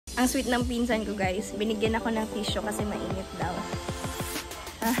Ang sweet ng pinsan ko, guys. Binigyan ako ng tissue kasi mainit daw.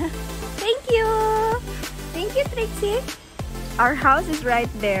 Thank you! Thank you, Trixie! Our house is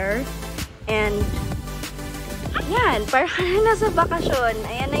right there. And, yan. Parang nasa bakasyon.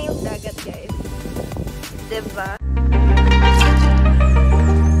 Ayan na yung dagat, guys. Diba?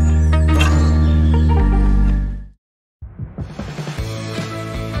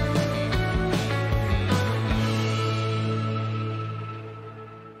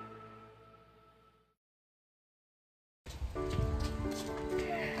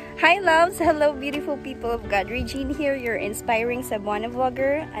 Hi loves! Hello beautiful people of God. Regine here, your inspiring Cebuana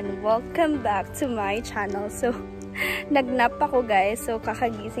vlogger, and welcome back to my channel. So, nagnap ako guys, so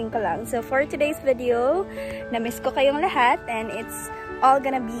kakagising ko lang. So for today's video, na-miss ko kayong lahat, and it's all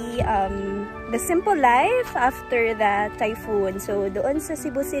gonna be the simple life after the typhoon. So doon sa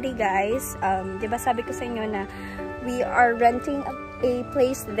Cebu City guys, diba sabi ko sa inyo na we are renting a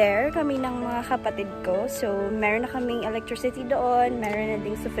place there, kami ng mga kapatid ko. So, meron na kaming electricity doon, meron na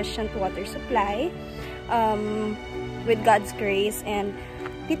ding sufficient water supply with God's grace. And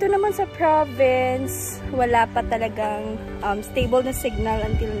dito naman sa province, wala pa talagang stable na signal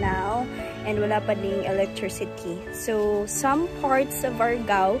until now, and wala pa ding electricity. So, some parts of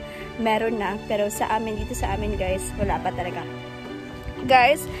Argao, meron na, pero sa amin, dito sa amin guys, wala pa talaga.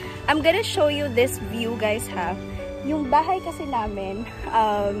 Guys, I'm gonna show you this view guys ha. Yung bahay kasi namin,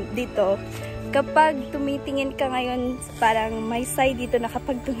 dito, kapag tumitingin ka ngayon, parang may side dito na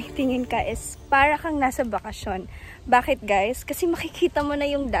kapag tumitingin ka is para kang nasa bakasyon. Bakit guys? Kasi makikita mo na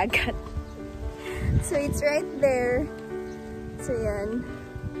yung dagat. So, it's right there. So, yan.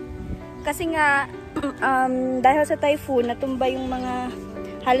 Kasi nga, dahil sa typhoon, natumba yung mga,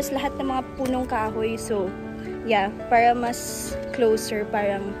 halos lahat ng mga punong kahoy. So, yeah, para mas closer,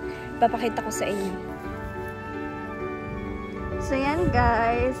 parang papakita ko sa inyo. So, yan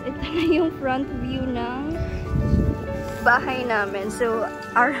guys. Ito na yung front view ng bahay namin. So,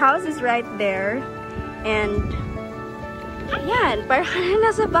 our house is right there. And, yan. Parang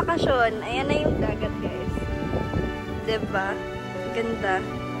nasa bakasyon. Ayan na yung dagat guys. Diba? Ganda.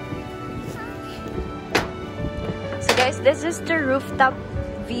 So, guys, this is the rooftop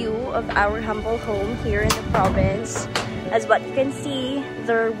view of our humble home here in the province. As what you can see,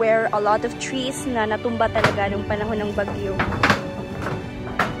 there were a lot of trees na natumba talaga nung panahon ng bagyo.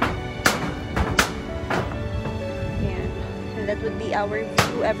 That would be our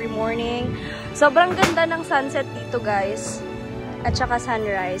view every morning. Sobrang ganda ng sunset dito guys, at saka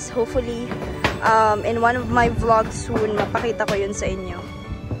sunrise. Hopefully in one of my vlogs soon mapakita ko yun sa inyo.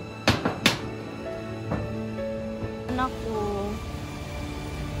 Naku.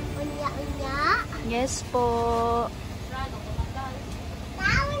 Yes po.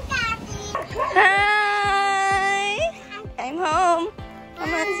 Hi! I'm home.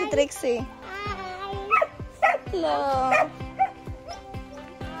 Come on si Trixie. Hello.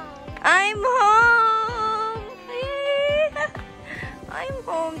 I'm home! I'm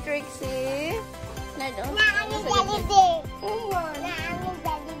home, Trixie. Namin Jollibee. Oh, what? Namin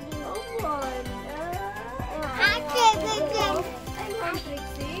Jollibee. Oh, what? Ate, I'm home,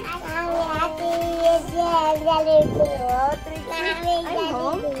 Trixie. Jollibee. Trixie. Namin I'm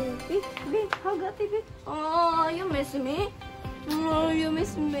home. Jollibee. Be, how got it? Oh, you miss me? Oh, you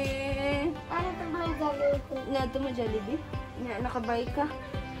miss me. Ano ito ba yung Jollibee? Nato mo, Jollibee? Nakabay ka?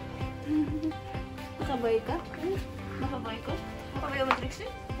 Nakabay ka? Nakabay ka? Nakabay mo, Trixie?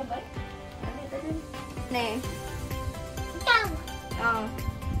 Nakabay? Ne. Ikaw. Oh,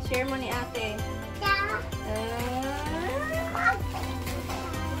 share mo ni ate. Ikaw.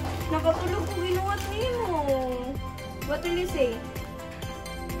 Nakatulog ko ginuwat niyo. What will you say?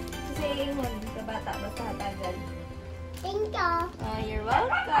 Say mo sa bata, basta hatagan. Thank you. You're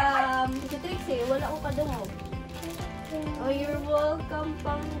welcome. Si Trixie, wala ko kadungog. Oh, you're welcome,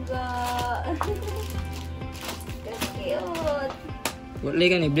 Pangga. Cute. Wala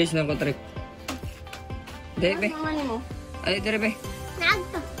ka ni Blaze na ko trick. Dere be. Ano naman mo? Ay dere be.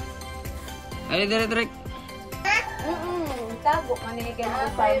 Nagto. Ay dere trick. Tago ka ni Ken sa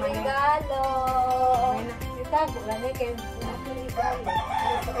farm mo. Regalo. Tago ka ni Ken sa regalo.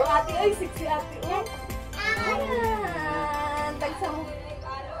 Oh, ate, ay, sexy ate. Ayan. Tagsa mo.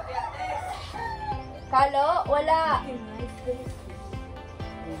 Kalo? Wala.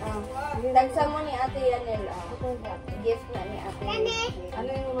 Tagsa mo ni ate Yanel. Gift na ni ate. Ano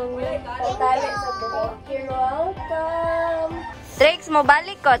yung mga tali sa buhok? You're welcome. Trix, mo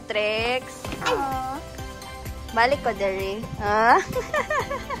balik ko, Trix. Balik ko, Derry.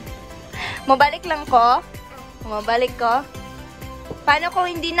 Mo balik lang ko? Mo balik ko? Paano kung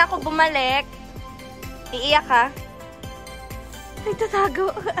hindi na ako bumalik? Iiyak ka? Nagtatago.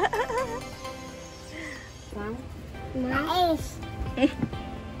 Mais.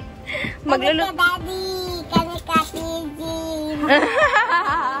 Maglulu... Daddy, kami ka-feeding.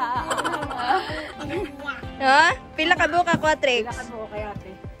 Ha? Pila ka buka, Quatrix? Pila ka mo kaya,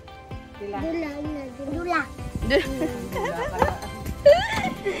 ate? Pila? Dula.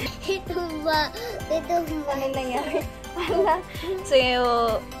 Ito ba? Ano nangyari? So,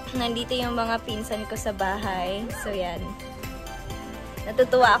 nandito yung mga pinsan ko sa bahay. So, yan.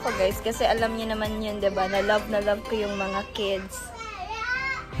 Natutuwa ako, guys. Kasi alam niyo naman yun, diba? Na love ko yung mga kids.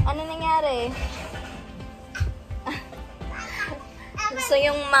 Ano nangyari? So,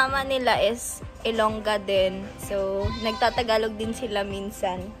 yung mama nila is Ilongga din. So, nagtatagalog din sila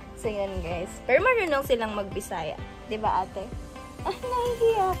minsan. So, yan, guys. Pero marunong silang magbisaya. Diba, ate? Ay,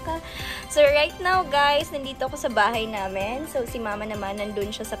 nahihiya ka. So, right now, guys, nandito ako sa bahay namin. So, si mama naman,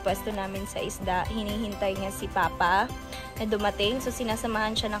 nandun siya sa pwesto namin sa isda. Hinihintay niya si papa na dumating. So,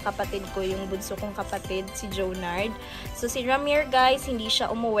 sinasamahan siya ng kapatid ko, yung bunso kong kapatid, si Jonard. So, si Ramir, guys, hindi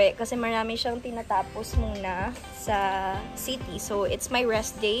siya umuwi kasi marami siyang tinatapos muna sa city. So, it's my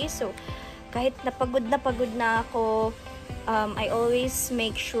rest day. So, kahit napagod na ako, I always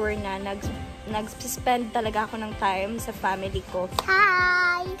make sure na nag-spend talaga ako ng time sa family ko.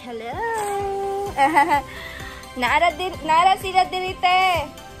 Hi! Hello! Naara sila dirite!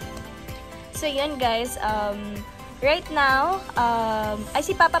 So, yun guys. Right now, ay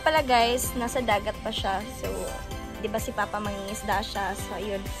si Papa pala guys, nasa dagat pa siya. So, di ba si Papa mangingisda siya? So,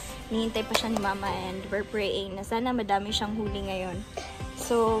 ayun, nihintay pa siya ni Mama and we're praying na sana madami siyang huli ngayon.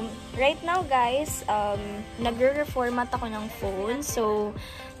 So, right now guys, nagre-reformat ako ng phone. So,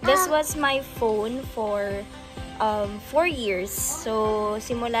 this was my phone for 4 years. So,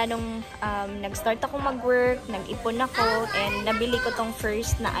 simula nung nag-start ako mag-work, nag-ipon ako, and nabili ko tong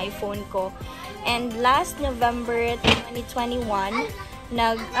first na iPhone ko. And last November 2021,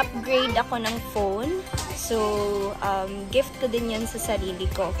 nag-upgrade ako ng phone. So, gift ko din yun sa sarili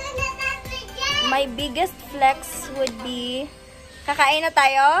ko. My biggest flex would be... Kakain na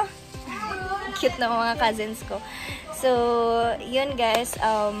tayo? Cute na mga cousins ko. So, yun guys,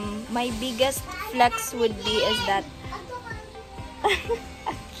 my biggest flex would be is that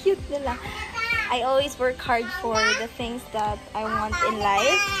cute nila. I always work hard for the things that I want in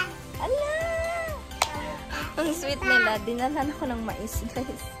life. Ala! Ang sweet nila. Dinalan ako ng mais,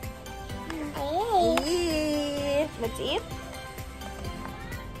 guys. Hey. Let's eat.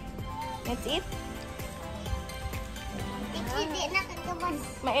 Let's eat.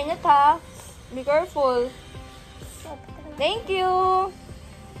 Mainit ha. Be careful. Thank you.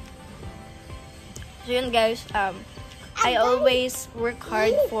 So yun guys, I always work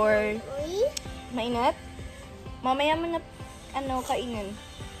hard for... Mainit? Mamaya mo na, kainin.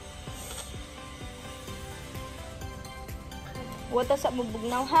 Wata sa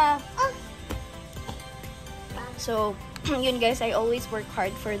bubugnaw ha. So, yun guys, I always work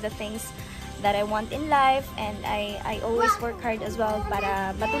hard for the things that I want in life, and I always work hard as well para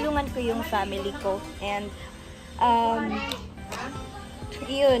matulungan ko yung family ko. And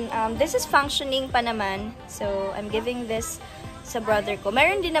yun, this is functioning pa naman. So, I'm giving this sa brother ko.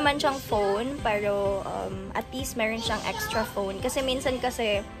 Meron din naman siyang phone, pero at least meron siyang extra phone. Kasi minsan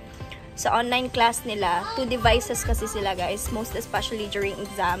kasi sa online class nila, 2 devices kasi sila guys, most especially during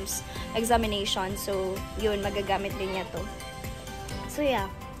examination. So, yun, magagamit din niya to. So, yeah.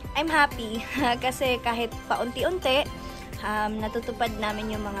 I'm happy kasi kahit paunti-unti, natutupad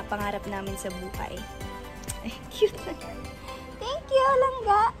namin yung mga pangarap namin sa buhay. Ay, cute. Thank you,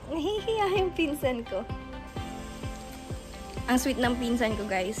 langga. Nahihiya yung pinsan ko. Ang sweet ng pinsan ko,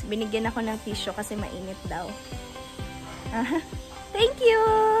 guys. Binigyan ako ng tissue kasi mainit daw. Thank you!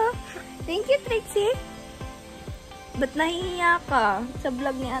 Thank you, Trixie. Ba't nahihiya ka sa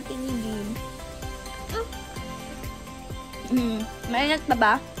vlog ni Ate Nidin? Mainit pa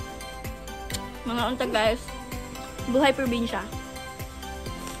ba? Mga unta guys, buhay probinsya.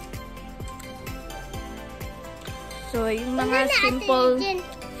 So, yung mga simple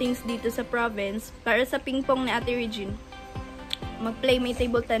things dito sa province, para sa ping-pong ni Ate Regine, mag-play may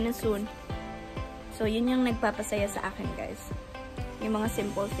table tennis soon. So, yun yung nagpapasaya sa akin guys. Yung mga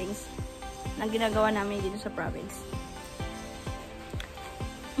simple things na ginagawa namin dito sa province.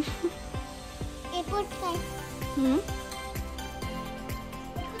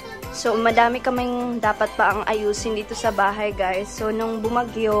 So, madami kaming dapat pa ang ayusin dito sa bahay, guys. So, nung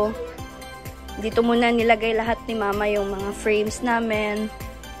bumagyo, dito muna nilagay lahat ni Mama yung mga frames namin.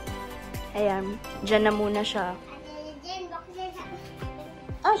 Ayan, dyan na muna siya.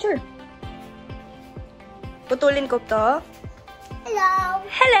 Ah, sure. Putulin ko to. Hello!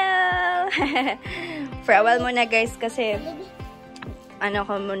 Hello! For a while muna, guys, kasi ano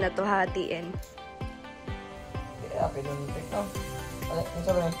ko muna to hatiin. Okay, doon dito. Ano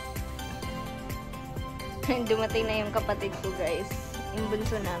sabi? Dumating na yung kapatid ko, guys. Yung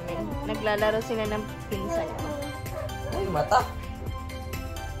bunso namin. Naglalaro sila ng pinsan ko. Ay, mata.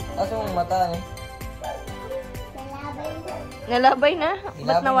 Kaso mong mata eh. Nalabay na?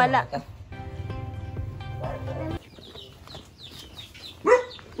 Ba't nawala?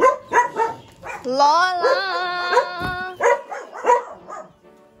 Lola!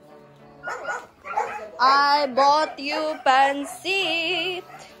 I bought you pansit.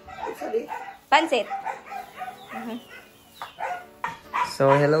 Pansit.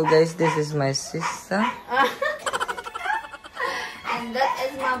 So, hello guys, this is my sister. And that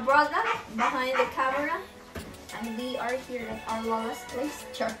is my brother behind the camera. And we are here at our Lola's place.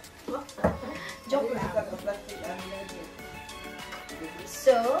 Sure. Joke lang.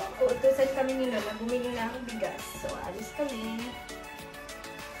 So, utusan kami ni Lola. Bumili na ang bigas. So, alis kami.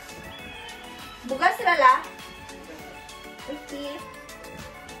 Bukas, Lola? Okay.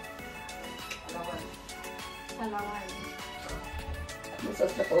 Salawan.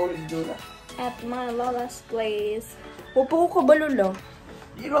 Masas na paulit doon. At my Lola's place. Pupo ko ba, Lolo?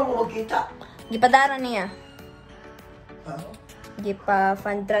 Di ba mo magkita? Gipadara niya. Gipa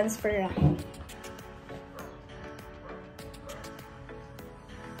fund transfer.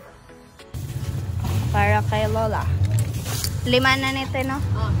 Para kay Lola. 5 na nito, no?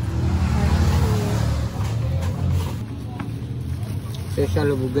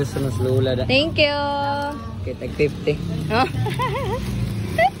 Special bugas sa mas Lola da. Thank you! Okay, tag 50. Oh.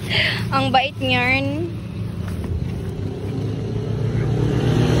 Ang bait niyan.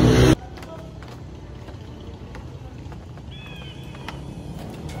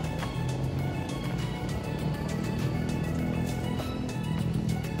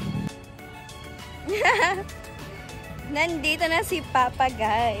 Nandito na si Papa,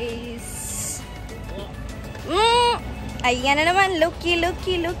 guys. Ayan na naman. Looky.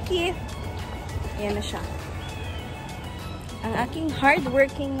 Ayan na siya. Ang aking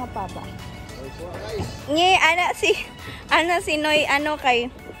hardworking na papa. Nye, si Noy, kay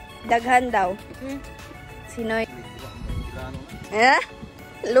daghan daw. Si Noy.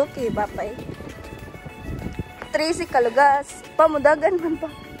 Looky, papay. Tracy kalugas. Pamudagan man pa.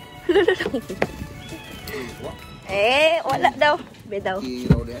 Wala daw. Bedaw.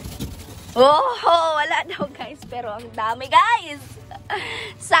 Oh, wala daw, guys. Pero ang dami, guys.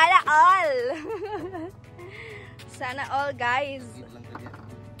 Sana all. Sana all, guys.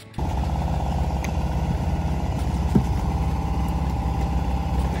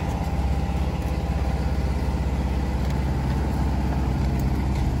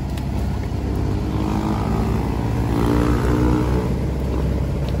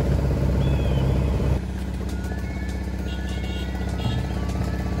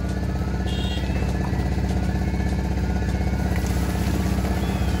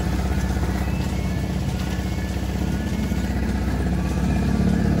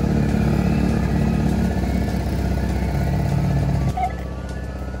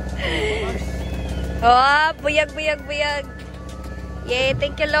 Oh, buyag. Yay,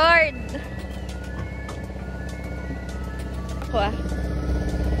 thank you, Lord. Ako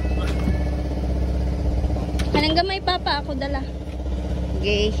Anong gamay, Papa? Ako dala.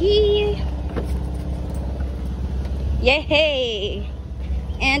 Yay! Yay!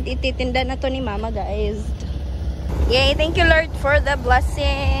 And ititinda na to ni Mama, guys. Yay, thank you, Lord, for the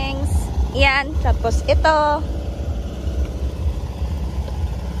blessings. Yan, tapos ito.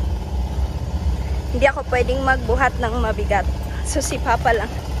 Hindi ako pwedeng magbuhat ng mabigat. So, si Papa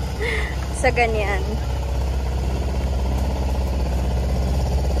lang sa ganyan.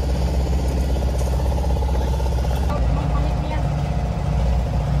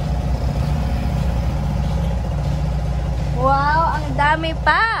 Wow, ang dami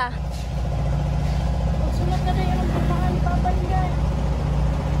pa! Sulat na rin yung pagpahan ni Papa niya.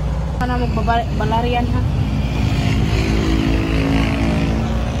 Sana magbabalarian, ha?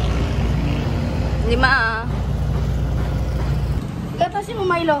 5. Gatasin mo,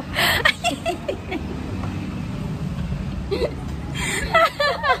 Milo.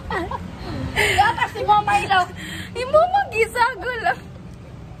 Gatasin mo, Milo. Hindi mo mag-isago lang.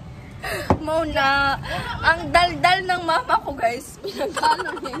 Muna, ang daldal ng mama ko, guys.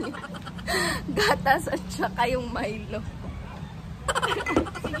 Pinagalo niya yung gatas at saka yung Milo.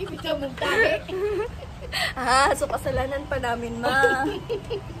 Sige, bitaw mong tahe. So kasalanan pa namin, ma.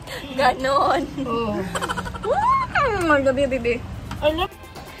 Ganon. Gabi, bibi.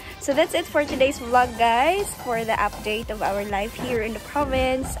 So that's it for today's vlog, guys. For the update of our life here in the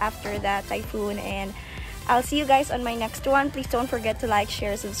province after the typhoon and I'll see you guys on my next one. Please don't forget to like,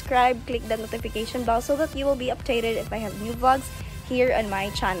 share, subscribe, click the notification bell so that you will be updated if I have new vlogs here on my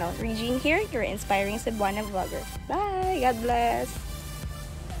channel. Regine here, your inspiring Cebuana vlogger. Bye! God bless!